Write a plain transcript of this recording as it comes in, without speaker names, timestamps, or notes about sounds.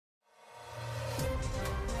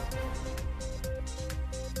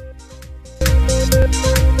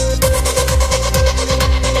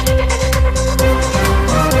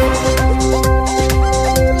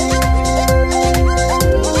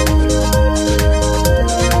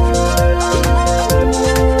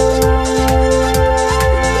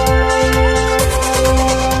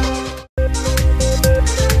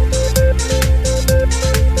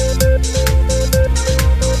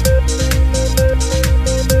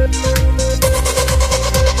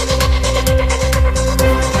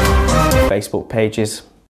Facebook pages.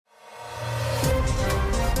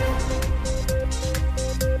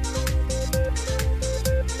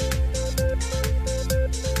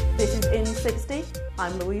 This is In 60,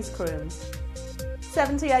 I'm Louise Crooms.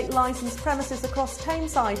 78 licensed premises across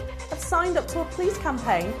Tameside have signed up to a police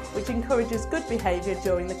campaign which encourages good behaviour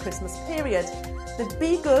during the Christmas period. The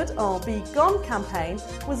Be Good or Be Gone campaign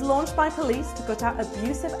was launched by police to cut out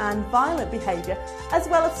abusive and violent behaviour, as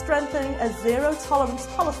well as strengthening a zero-tolerance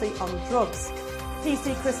policy on drugs.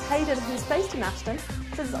 PC Chris Hayden, who's based in Ashton,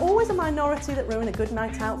 says there's always a minority that ruin a good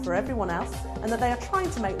night out for everyone else, and that they are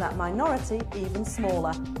trying to make that minority even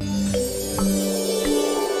smaller.